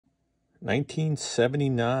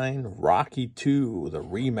1979 Rocky II, the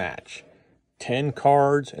rematch. 10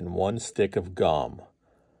 cards and 1 stick of gum.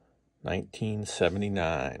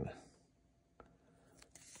 1979.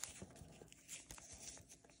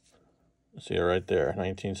 See it right there,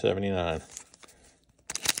 1979.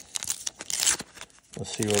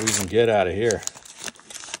 Let's see what we can get out of here.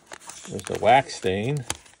 There's the wax stain.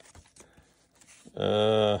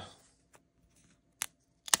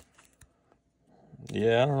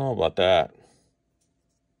 Yeah, I don't know about that.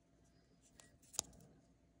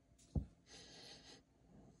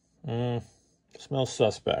 Smells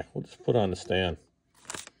suspect. We'll just put it on the stand.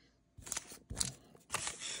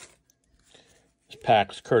 This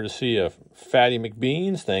pack's courtesy of Fatty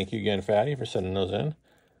McBeans. Thank you again, Fatty, for sending those in.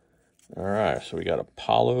 All right, so we got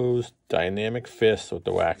Apollo's Dynamic Fist with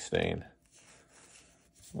the wax stain.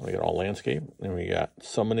 We got all landscape. Then we got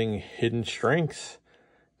Summoning Hidden Strengths.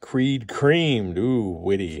 Creed Creamed. Ooh,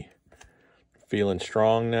 witty. Feeling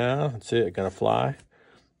strong now. That's it. Gonna fly.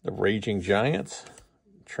 The Raging Giants.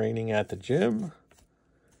 Training at the Gym.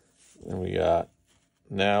 Then we got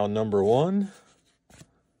Now Number 1.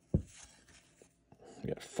 We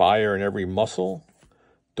got Fire in Every Muscle.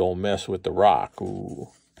 Don't Mess with the Rock. Ooh.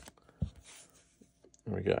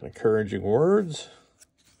 We got Encouraging Words.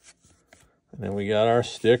 And then we got our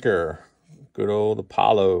sticker. Good old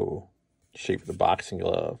Apollo. Shape of the boxing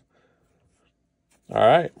glove. All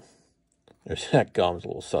right. There's that gum's a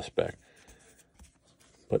little suspect.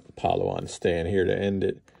 Put Apollo on stand here to end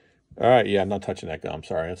it. All right. Yeah, I'm not touching that gum.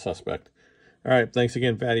 Sorry, that's suspect. All right. Thanks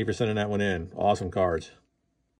again, Fatty, for sending that one in. Awesome cards.